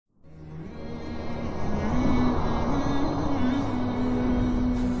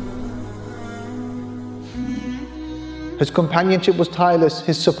His companionship was tireless.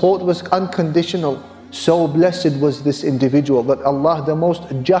 His support was unconditional. So blessed was this individual that Allah, the most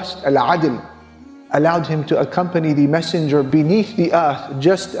just, al-adl, allowed him to accompany the messenger beneath the earth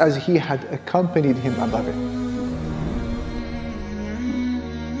just as he had accompanied him above it.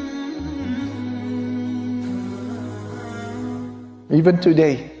 Even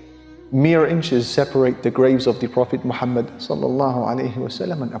today, mere inches separate the graves of the Prophet Muhammad sallallahu alaihi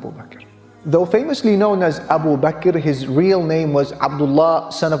wasallam and Abu Bakr. Though famously known as Abu Bakr, his real name was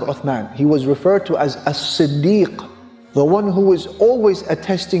Abdullah, son of Uthman. He was referred to as As-Siddiq, the one who was always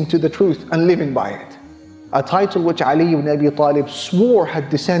attesting to the truth and living by it. A title which Ali ibn Abi Talib swore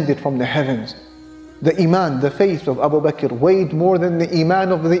had descended from the heavens. The Iman, the faith of Abu Bakr weighed more than the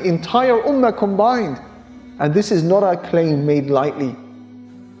Iman of the entire Ummah combined. And this is not a claim made lightly,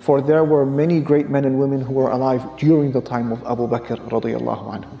 for there were many great men and women who were alive during the time of Abu Bakr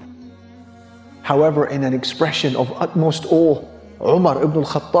radiyallahu anhu. However, in an expression of utmost awe, Umar ibn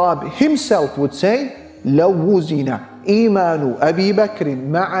al-Khattab himself would say, لو وزن إيمان أبي بكر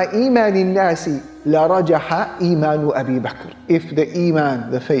مع إيمان الناس لرجح إيمان أبي بكر. If the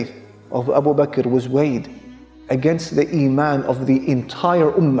Iman, the faith of Abu Bakr was weighed against the Iman of the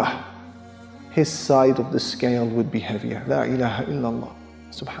entire Ummah, his side of the scale would be heavier. La ilaha illallah.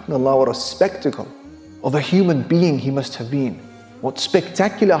 Subhanallah, what a spectacle of a human being he must have been. What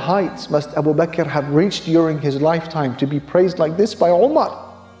spectacular heights must Abu Bakr have reached during his lifetime to be praised like this by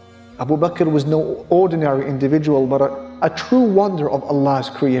Umar. Abu Bakr was no ordinary individual, but a true wonder of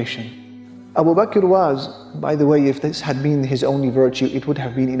Allah's creation. Abu Bakr was, by the way, if this had been his only virtue, it would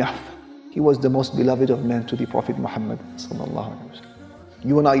have been enough. He was the most beloved of men to the Prophet Muhammad sallallahu alaihi wasallam.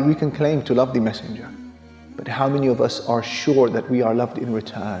 You and I, we can claim to love the Messenger, but how many of us are sure that we are loved in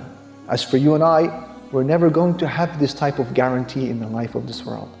return? As for you and I, we're never going to have this type of guarantee in the life of this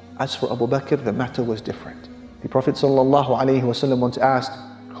world. As for Abu Bakr, the matter was different. The Prophet ﷺ once asked,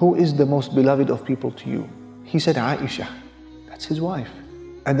 who is the most beloved of people to you? He said, Aisha. That's his wife.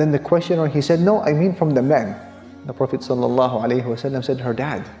 And then the questioner, he said, no, I mean from the men. The Prophet ﷺ said, her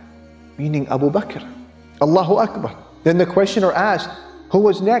dad, meaning Abu Bakr. Allahu Akbar. Then the questioner asked, who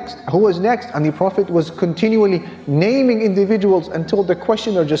was next? Who was next? And the Prophet was continually naming individuals until the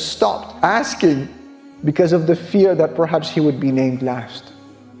questioner just stopped asking because of the fear that perhaps he would be named last.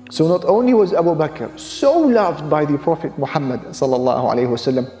 So not only was Abu Bakr so loved by the Prophet Muhammad sallallahu alaihi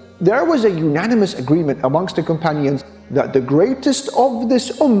wasallam, there was a unanimous agreement amongst the companions that the greatest of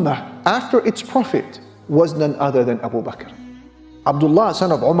this ummah after its Prophet was none other than Abu Bakr. Abdullah,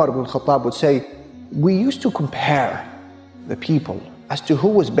 son of Umar ibn Khattab, would say, we used to compare the people as to who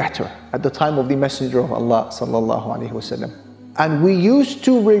was better at the time of the Messenger of Allah sallallahu alaihi wasallam. And we used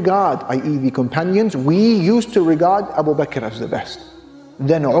to regard, i.e. the companions, we used to regard Abu Bakr as the best.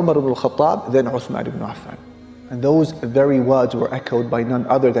 Then Umar ibn Khattab, then Uthman ibn Affan. And those very words were echoed by none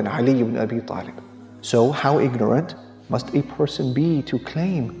other than Ali ibn Abi Talib. So how ignorant must a person be to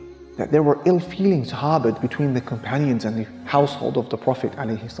claim that there were ill feelings harbored between the companions and the household of the Prophet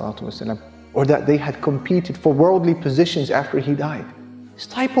ﷺ, or that they had competed for worldly positions after he died. This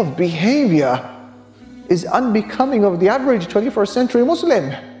type of behavior is unbecoming of the average 21st century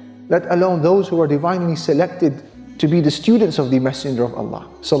Muslim, let alone those who are divinely selected to be the students of the Messenger of Allah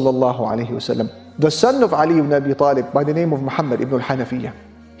sallallahu alaihi wasallam. The son of Ali ibn Abi Talib, by the name of Muhammad ibn al-Hanafiyyah,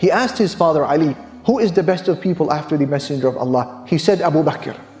 he asked his father Ali, who is the best of people after the Messenger of Allah? He said, Abu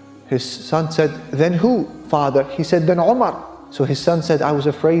Bakr. His son said, then who, father? He said, then Umar. So his son said, I was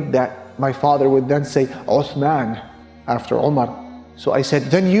afraid that my father would then say Uthman after Umar. So I said,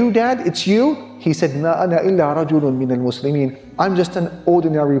 then you, dad, it's you? He said, Ma ana illa rajulun min al-Muslimin. I'm just an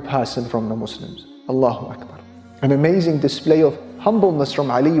ordinary person from the Muslims. Allahu Akbar. An amazing display of humbleness from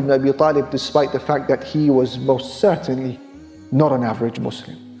Ali ibn Abi Talib, despite the fact that he was most certainly not an average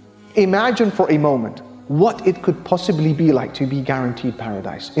Muslim. Imagine for a moment what it could possibly be like to be guaranteed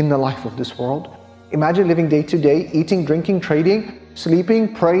paradise in the life of this world. Imagine living day to day, eating, drinking, trading,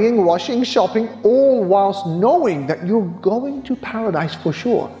 sleeping, praying, washing, shopping, all whilst knowing that you're going to paradise for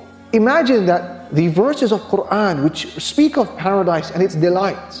sure. Imagine that the verses of Quran which speak of paradise and its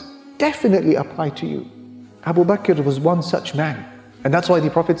delights definitely apply to you. Abu Bakr was one such man. And that's why the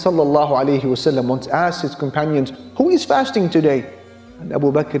Prophet ﷺ once asked his companions, who is fasting today? And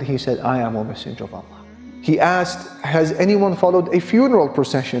Abu Bakr, he said, I am a messenger of Allah. He asked, has anyone followed a funeral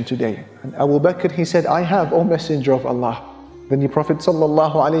procession today? And Abu Bakr, he said, I have, O Messenger of Allah. Then the Prophet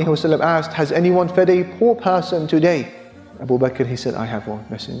ﷺ asked, has anyone fed a poor person today? Abu Bakr, he said, I have, O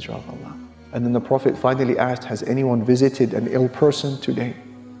Messenger of Allah. And then the Prophet finally asked, has anyone visited an ill person today?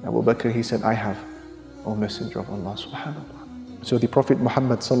 Abu Bakr, he said, I have, O Messenger of Allah. Subhanallah. So the Prophet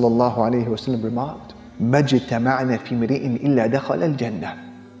Muhammad ﷺ remarked, مَا اجْتَمَعْنَا فِي امْرِئٍ إِلَّا دَخَلَ الْجَنَّةِ.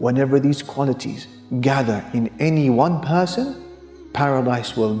 Whenever these qualities gather in any one person,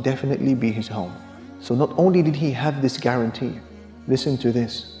 paradise will definitely be his home. So not only did he have this guarantee, listen to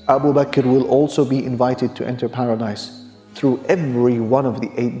this, Abu Bakr will also be invited to enter paradise through every one of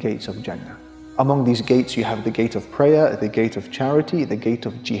the 8 gates of Jannah. Among these gates you have the gate of prayer, the gate of charity, the gate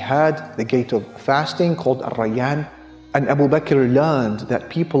of jihad, the gate of fasting called Ar-Rayyan. And Abu Bakr learned that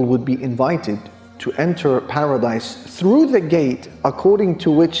people would be invited to enter paradise through the gate according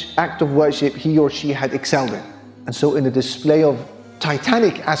to which act of worship he or she had excelled in. And so in a display of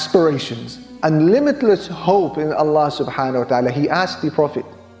titanic aspirations and limitless hope in Allah subhanahu wa ta'ala, he asked the Prophet,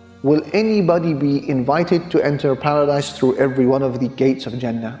 will anybody be invited to enter paradise through every one of the gates of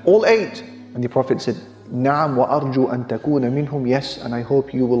Jannah? All 8. And the Prophet said, Na'am wa arju an takuna minhum, yes, and I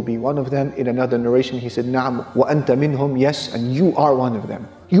hope you will be one of them. In another narration he said, Na'am wa anta minhum, yes, and you are one of them.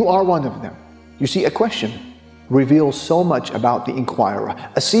 You are one of them. You see, a question reveals so much about the inquirer.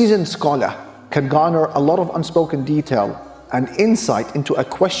 A seasoned scholar can garner a lot of unspoken detail and insight into a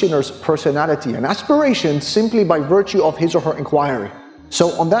questioner's personality and aspirations simply by virtue of his or her inquiry.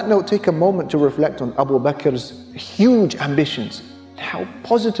 So on that note, take a moment to reflect on Abu Bakr's huge ambitions, how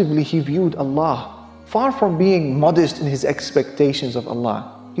positively he viewed Allah. Far from being modest in his expectations of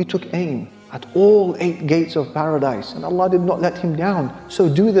Allah, he took aim at all 8 gates of paradise, and Allah did not let him down. So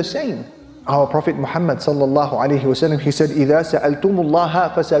do the same. Our Prophet Muhammad sallallahu alayhi wa sallam, he said, إِذَا سَأَلْتُمُ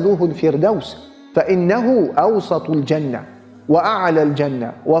اللَّهَ فَسَأَلُوهُ الْفِرْدَوْسِ فَإِنَّهُ أَوْسَطُ الْجَنَّةِ وَأَعْلَى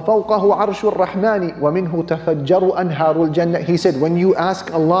الْجَنَّةِ وَفَوْقَهُ عَرْشُ الرَّحْمَنِ وَمِنْهُ تَفَجَّرُ أَنْهَارُ الْجَنَّةِ. He said, when you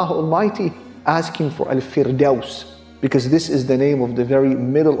ask Allah Almighty, ask Him for Al-Firdaus, because this is the name of the very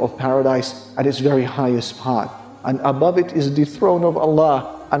middle of paradise at its very highest part. And above it is the throne of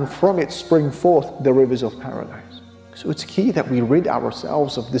Allah, and from it spring forth the rivers of paradise. So it's key that we rid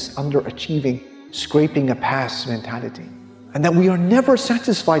ourselves of this underachieving, scraping a pass mentality, and that we are never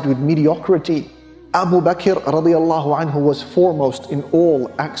satisfied with mediocrity. Abu Bakr radiallahu anhu was foremost in all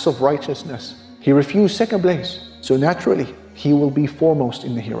acts of righteousness. He refused second place, so naturally he will be foremost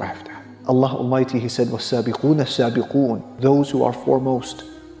in the hereafter. Allah Almighty, He said, وَالسَّابِقُونَ السَّابِقُونَ. Those who are foremost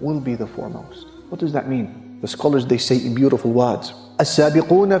will be the foremost. What does that mean? The scholars, they say in beautiful words,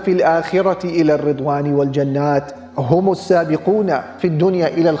 السابقون في الآخرة إلى الرضوان والجنات هم السابقون في الدنيا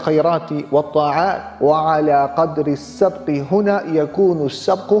إلى الخيرات والطاعات وعلى قدر السبق هنا يكون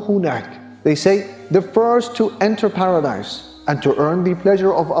السبق هناك. They say the first to enter paradise and to earn the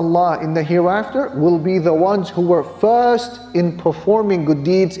pleasure of Allah in the hereafter will be the ones who were first in performing good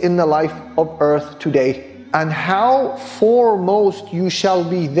deeds in the life of earth today. And how foremost you shall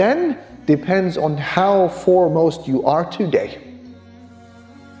be then depends on how foremost you are today.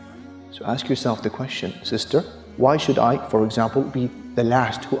 So ask yourself the question, sister, why should I, for example, be the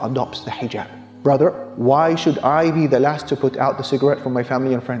last who adopts the hijab? Brother, why should I be the last to put out the cigarette for my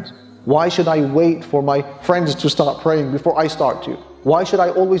family and friends? Why should I wait for my friends to start praying before I start to? Why should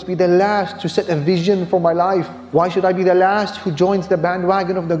I always be the last to set a vision for my life? Why should I be the last who joins the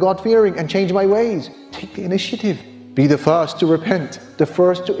bandwagon of the God-fearing and change my ways? Take the initiative. Be the first to repent, the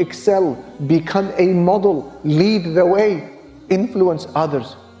first to excel, become a model, lead the way, influence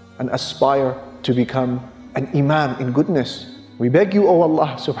others, and aspire to become an imam in goodness. We beg you, O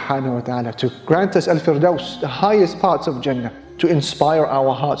Allah subhanahu wa ta'ala, to grant us al-Firdaus, the highest parts of Jannah, to inspire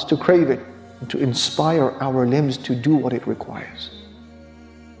our hearts to crave it, and to inspire our limbs to do what it requires.